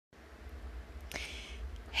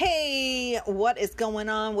Hey, what is going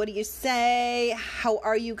on? What do you say? How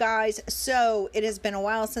are you guys? So it has been a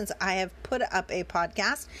while since I have put up a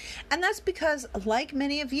podcast, and that's because, like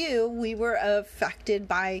many of you, we were affected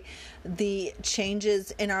by the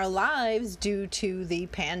changes in our lives due to the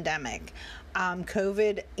pandemic.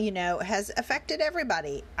 COVID, has affected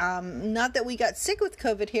everybody. Not that we got sick with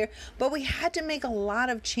COVID here, but we had to make a lot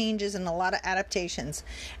of changes and a lot of adaptations.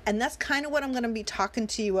 And that's kind of what I'm going to be talking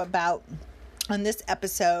to you about on this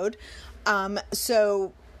episode.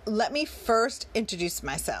 So let me first introduce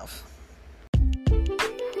myself.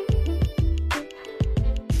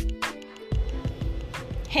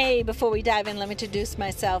 Hey, before we dive in, let me introduce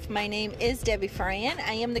myself. My name is Debbie Fran.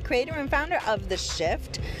 I am the creator and founder of The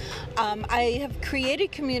Shift. I have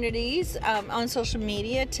created communities on social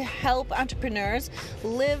media to help entrepreneurs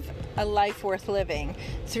live a life worth living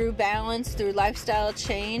through balance, through lifestyle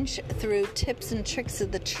change, through tips and tricks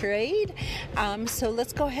of the trade. So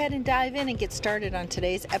let's go ahead and dive in and get started on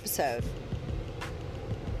today's episode.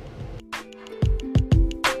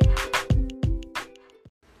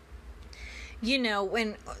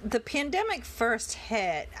 When the pandemic first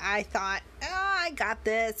hit, I thought, I got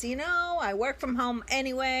this. I work from home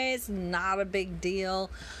anyways, not a big deal.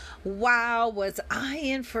 Wow, was I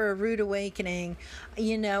in for a rude awakening.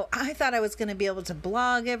 I thought I was going to be able to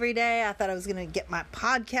blog every day. I thought I was going to get my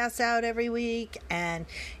podcasts out every week and,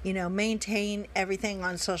 maintain everything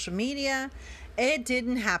on social media. It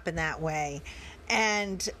didn't happen that way.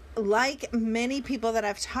 And like many people that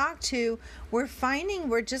I've talked to, we're finding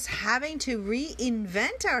we're just having to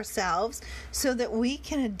reinvent ourselves so that we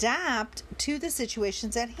can adapt to the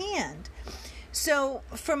situations at hand. So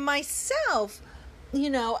for myself,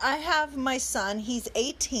 I have my son. He's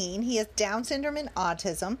 18. He has Down syndrome and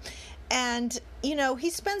autism. And, he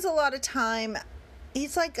spends a lot of time.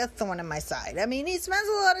 He's like a thorn in my side. He spends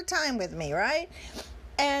a lot of time with me, right?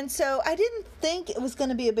 And so I didn't think it was going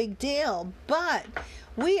to be a big deal, but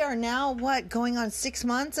we are now, going on 6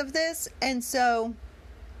 months of this. And so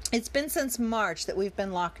it's been since March that we've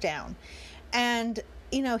been locked down. And,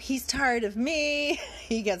 he's tired of me.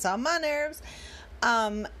 He gets on my nerves.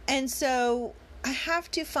 And so I have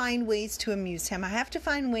to find ways to amuse him. I have to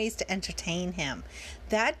find ways to entertain him.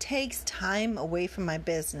 That takes time away from my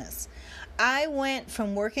business. I went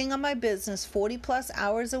from working on my business 40 plus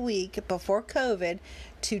hours a week before COVID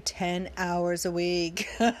to 10 hours a week.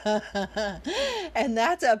 And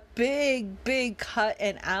that's a big cut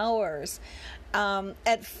in hours.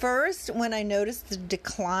 At first, when I noticed the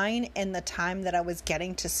decline in the time that I was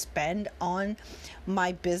getting to spend on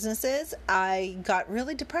my businesses, I got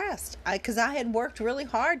really depressed because I had worked really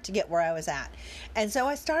hard to get where I was at. And so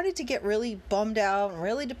I started to get really bummed out and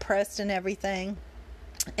really depressed and everything.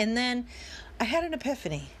 And then I had an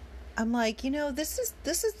epiphany. I'm like, this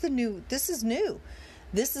is new.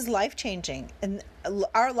 This is life-changing. And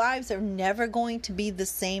our lives are never going to be the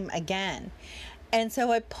same again. And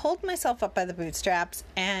so I pulled myself up by the bootstraps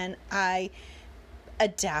and I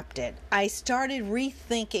adapted. I started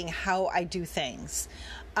rethinking how I do things.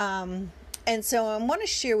 And so I want to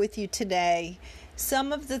share with you today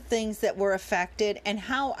some of the things that were affected and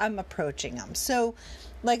how I'm approaching them. So,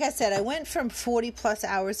 like I said, I went from 40 plus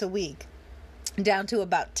hours a week down to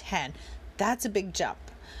about 10. That's a big jump.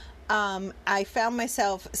 I found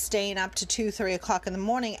myself staying up to 2-3 o'clock in the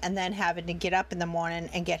morning and then having to get up in the morning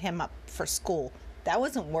and get him up for school. That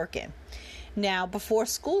wasn't working. Now, before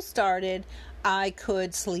school started, I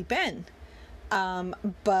could sleep in.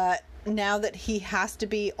 But now that he has to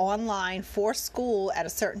be online for school at a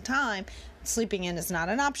certain time, sleeping in is not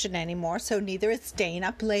an option anymore. So neither is staying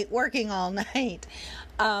up late working all night.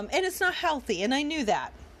 And it's not healthy. And I knew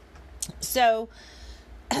that. So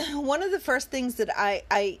one of the first things that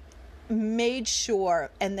I made sure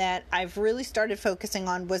and that I've really started focusing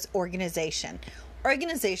on was organization.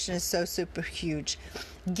 Organization is so super huge.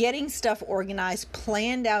 Getting stuff organized,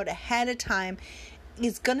 planned out ahead of time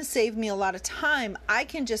is going to save me a lot of time. I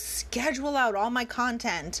can just schedule out all my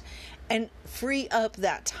content and free up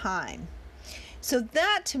that time. So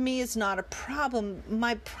that to me is not a problem.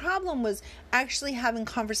 My problem was actually having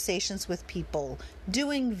conversations with people,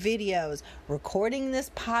 doing videos, recording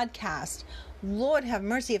this podcast. Lord have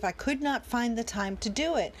mercy, if I could not find the time to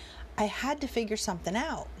do it, I had to figure something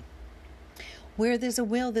out. Where there's a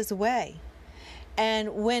will, there's a way.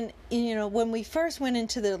 And when we first went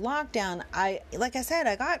into the lockdown, like I said,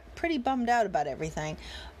 I got pretty bummed out about everything.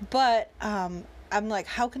 But I'm like,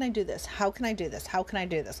 how can I do this? How can I do this? How can I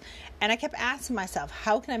do this? And I kept asking myself,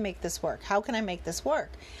 how can I make this work? How can I make this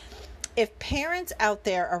work? If parents out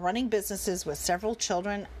there are running businesses with several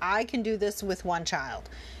children, I can do this with one child.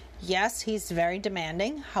 Yes, he's very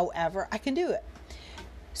demanding. However, I can do it.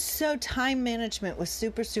 So time management was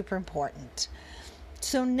super, super important.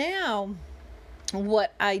 So now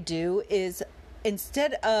what I do is,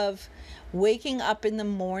 instead of waking up in the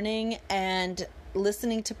morning and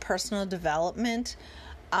listening to personal development,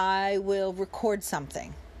 I will record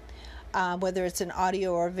something, whether it's an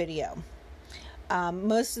audio or a video.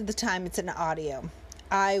 Most of the time it's an audio.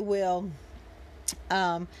 I will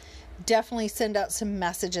definitely send out some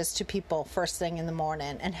messages to people first thing in the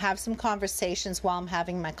morning and have some conversations while I'm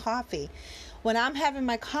having my coffee. When I'm having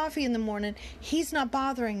my coffee in the morning, he's not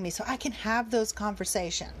bothering me, so I can have those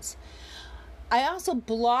conversations. I also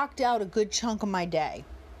blocked out a good chunk of my day.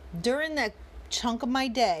 During that chunk of my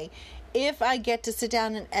day, if I get to sit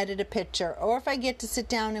down and edit a picture, or if I get to sit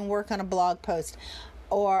down and work on a blog post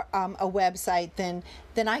or a website, then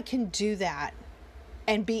I can do that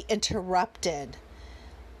and be interrupted.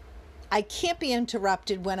 I can't be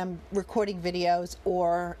interrupted when I'm recording videos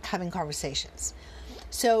or having conversations.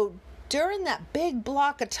 So during that big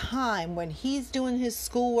block of time when he's doing his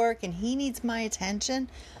schoolwork and he needs my attention,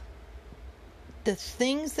 the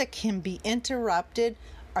things that can be interrupted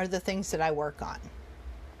are the things that I work on.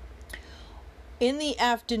 In the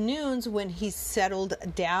afternoons, when he's settled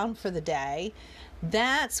down for the day,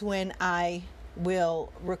 that's when I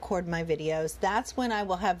will record my videos. That's when I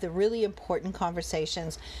will have the really important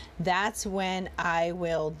conversations. That's when I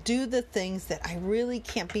will do the things that I really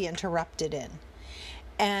can't be interrupted in.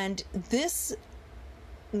 And this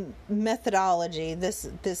methodology,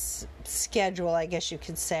 this schedule, I guess you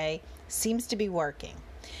could say, seems to be working.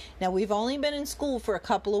 Now, we've only been in school for a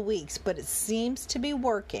couple of weeks, but it seems to be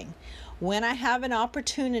working. When I have an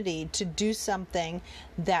opportunity to do something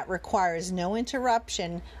that requires no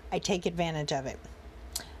interruption, I take advantage of it.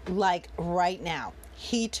 Like right now,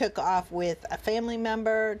 he took off with a family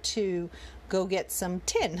member to go get some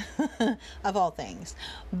tin, of all things.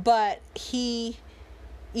 But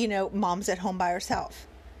mom's at home by herself.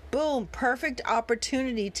 Boom, perfect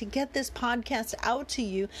opportunity to get this podcast out to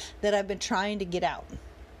you that I've been trying to get out.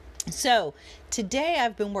 So today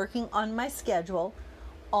I've been working on my schedule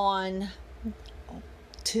on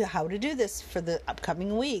how to do this for the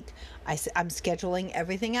upcoming week. I'm scheduling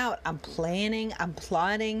everything out. I'm planning, I'm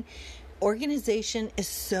plotting. Organization is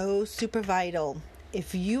so super vital.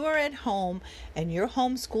 If you are at home and you're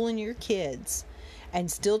homeschooling your kids and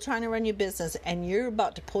still trying to run your business and you're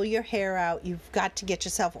about to pull your hair out, you've got to get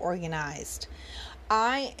yourself organized.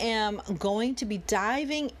 I am going to be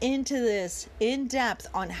diving into this in depth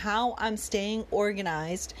on how I'm staying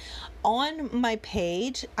organized on my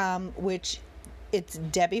page, which it's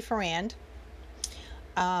Debbie Ferrand.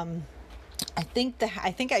 I think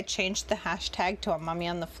I changed the hashtag to a Mommy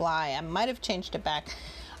on the Fly. I might have changed it back.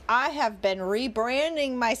 I have been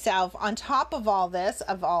rebranding myself on top of all this,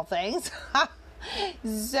 of all things.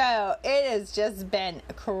 So it has just been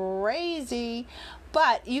crazy.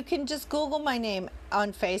 But you can just Google my name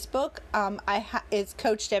on Facebook. It's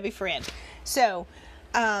Coach Debbie Ferrand. So,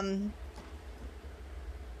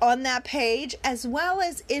 on that page, as well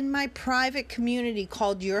as in my private community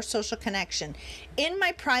called Your Social Connection. In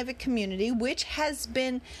my private community, which has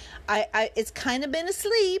been, it's kind of been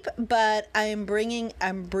asleep, but I'm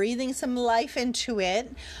breathing some life into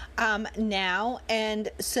it now. And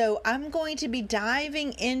so I'm going to be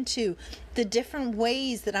diving into the different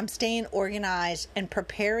ways that I'm staying organized and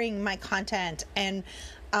preparing my content and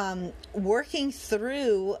working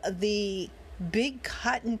through the big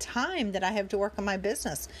cut in time that I have to work on my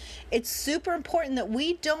business. It's super important that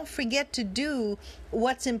we don't forget to do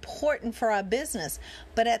what's important for our business,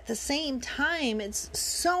 but at the same time, it's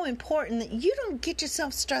so important that you don't get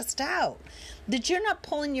yourself stressed out, that you're not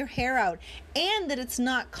pulling your hair out, and that it's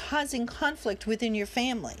not causing conflict within your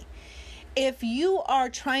family. If you are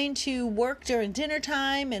trying to work during dinner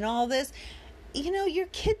time and all this, your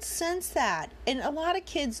kids sense that, and a lot of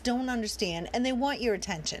kids don't understand, and they want your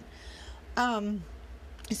attention.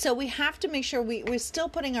 So we have to make sure we're still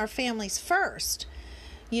putting our families first.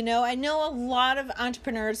 I know a lot of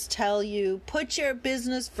entrepreneurs tell you, put your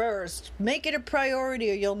business first, make it a priority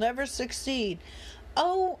or you'll never succeed.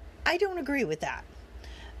 Oh, I don't agree with that.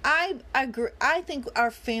 I agree. I think our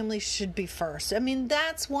families should be first. I mean,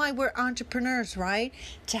 that's why we're entrepreneurs, right?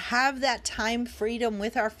 To have that time freedom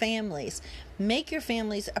with our families. Make your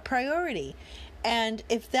families a priority. And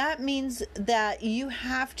if that means that you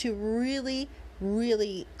have to really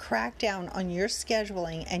really crack down on your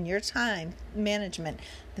scheduling and your time management,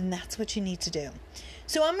 then that's what you need to do.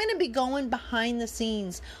 So I'm going to be going behind the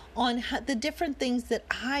scenes on the different things that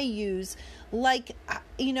I use, like,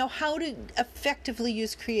 how to effectively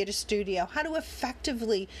use Creator Studio, how to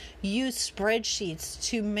effectively use spreadsheets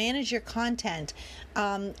to manage your content,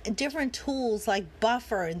 different tools like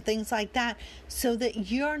Buffer and things like that, so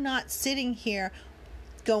that you're not sitting here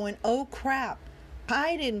going, oh crap,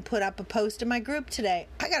 I didn't put up a post in my group today.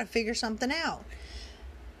 I got to figure something out.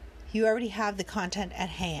 You already have the content at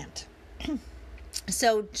hand.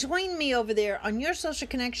 So join me over there on Your Social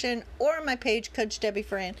Connection or on my page, Coach Debbie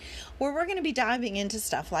Fran, where we're going to be diving into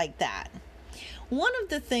stuff like that. One of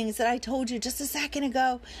the things that I told you just a second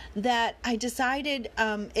ago that I decided,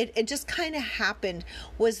 it just kind of happened,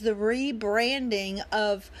 was the rebranding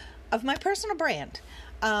of my personal brand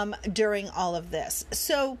during all of this.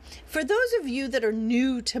 So for those of you that are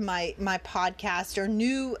new to my podcast, or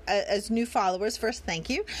new as new followers, first, thank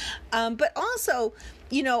you. But also,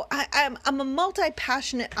 I'm a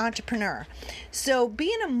multi-passionate entrepreneur. So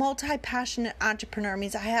being a multi-passionate entrepreneur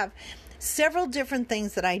means I have several different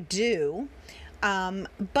things that I do,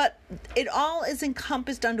 but it all is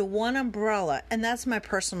encompassed under one umbrella, and that's my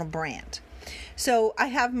personal brand. So I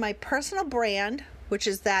have my personal brand, which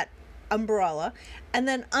is that umbrella, and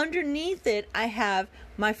then underneath it I have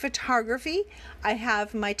my photography, I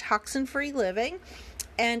have my toxin-free living,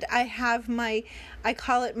 and I have I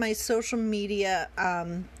call it my social media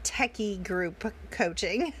techie group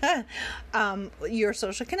coaching, Your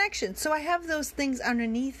Social Connection. So I have those things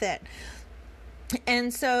underneath it.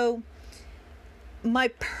 And so my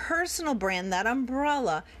personal brand, that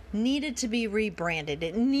umbrella, needed to be rebranded.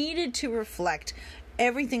 It needed to reflect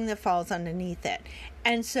everything that falls underneath it.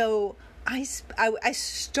 And so I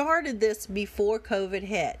started this before COVID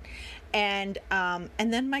hit. And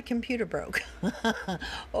then my computer broke.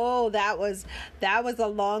 Oh, that was a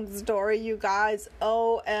long story, you guys.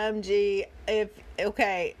 OMG.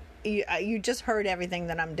 You just heard everything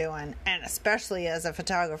that I'm doing, and especially as a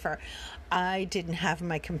photographer, I didn't have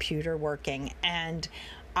my computer working, and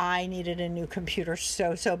I needed a new computer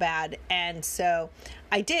so bad. And so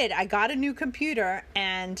I did. I got a new computer,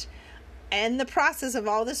 and in the process of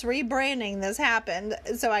all this rebranding, this happened.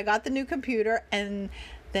 So I got the new computer, and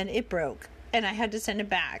then it broke, and I had to send it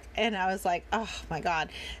back. And I was like, oh my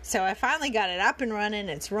God. So I finally got it up and running.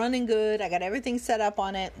 It's running good. I got everything set up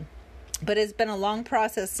on it. But it's been a long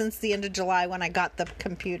process since the end of July when I got the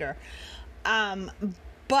computer.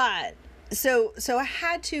 But so I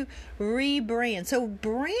had to rebrand. So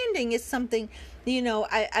branding is something,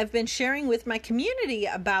 I've been sharing with my community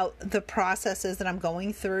about the processes that I'm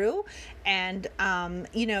going through, and,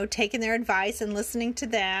 taking their advice and listening to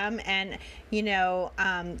them, and,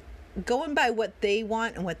 going by what they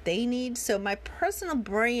want and what they need. So my personal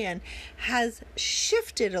brand has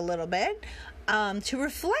shifted a little bit to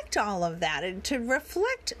reflect all of that, and to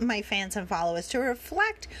reflect my fans and followers, to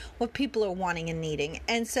reflect what people are wanting and needing.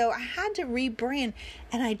 And so I had to rebrand,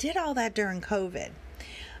 and I did all that during COVID.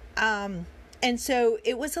 And so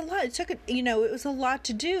it was a lot. It took, it was a lot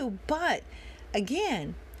to do. But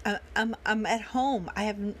again, I'm at home. I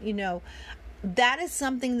have, that is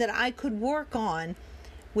something that I could work on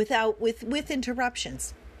with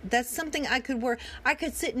interruptions. That's something I could work. I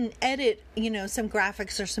could sit and edit, some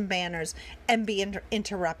graphics or some banners and be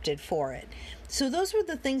interrupted for it. So those were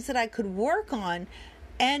the things that I could work on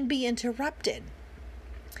and be interrupted.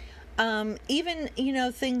 Even,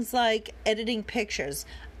 things like editing pictures.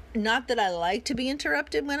 Not that I like to be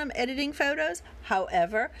interrupted when I'm editing photos.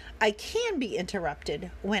 However, I can be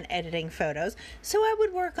interrupted when editing photos. So I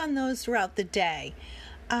would work on those throughout the day.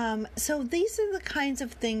 So these are the kinds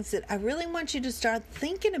of things that I really want you to start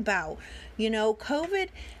thinking about. COVID,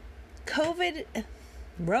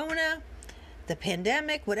 Rona, the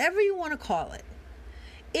pandemic, whatever you want to call it,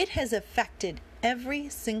 it has affected every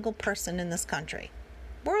single person in this country.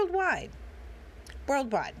 Worldwide.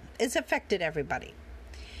 It's affected everybody.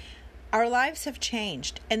 Our lives have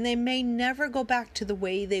changed, and they may never go back to the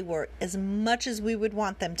way they were, as much as we would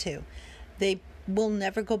want them to. They will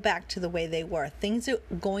never go back to the way they were. Things are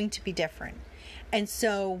going to be different. And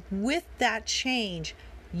so with that change,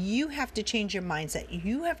 you have to change your mindset.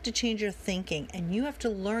 You have to change your thinking, and you have to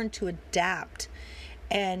learn to adapt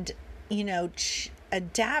and,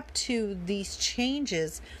 adapt to these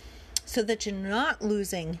changes so that you're not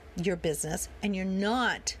losing your business and you're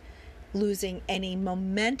not losing any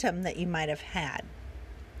momentum that you might have had.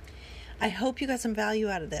 I hope you got some value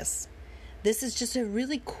out of this. This is just a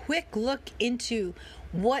really quick look into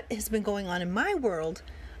what has been going on in my world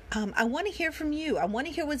I want to hear from you. I want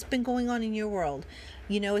to hear what's been going on in your world.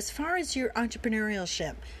 As far as your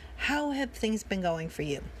entrepreneurship, how have things been going for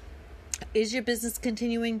you? Is your business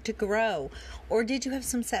continuing to grow, or did you have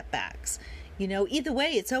some setbacks? Either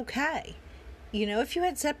way, it's okay. If you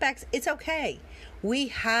had setbacks, it's okay. We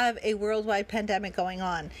have a worldwide pandemic going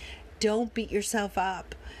on. Don't beat yourself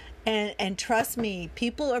up. And trust me,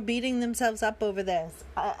 people are beating themselves up over this.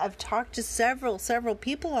 I've talked to several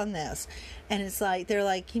people on this, and it's like, they're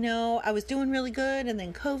like, I was doing really good, and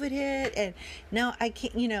then COVID hit, and now I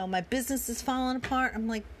can't, my business is falling apart. I'm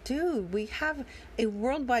like, dude, we have a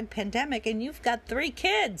worldwide pandemic, and you've got 3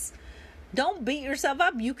 kids. Don't beat yourself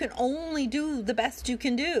up. You can only do the best you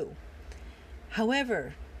can do.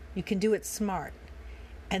 However, you can do it smart.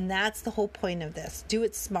 And that's the whole point of this. Do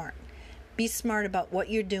it smart. Be smart about what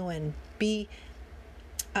you're doing. Be,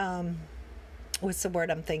 what's the word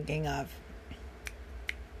I'm thinking of?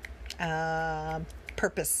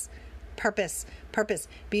 Purpose.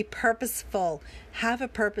 Be purposeful. Have a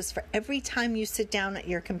purpose for every time you sit down at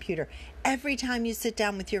your computer, every time you sit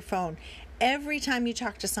down with your phone, every time you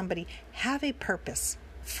talk to somebody. Have a purpose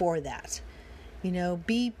for that.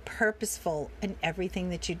 Be purposeful in everything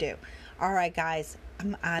that you do. All right, guys,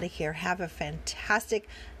 I'm out of here.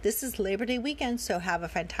 This is Labor Day weekend, so have a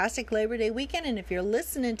fantastic Labor Day weekend. And if you're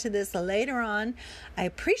listening to this later on, I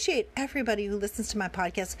appreciate everybody who listens to my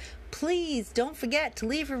podcast. Please don't forget to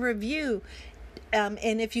leave a review. And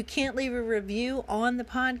if you can't leave a review on the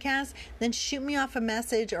podcast, then shoot me off a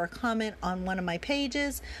message or a comment on one of my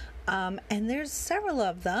pages. And there's several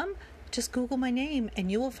of them. Just Google my name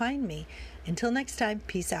and you will find me. Until next time,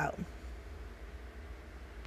 peace out.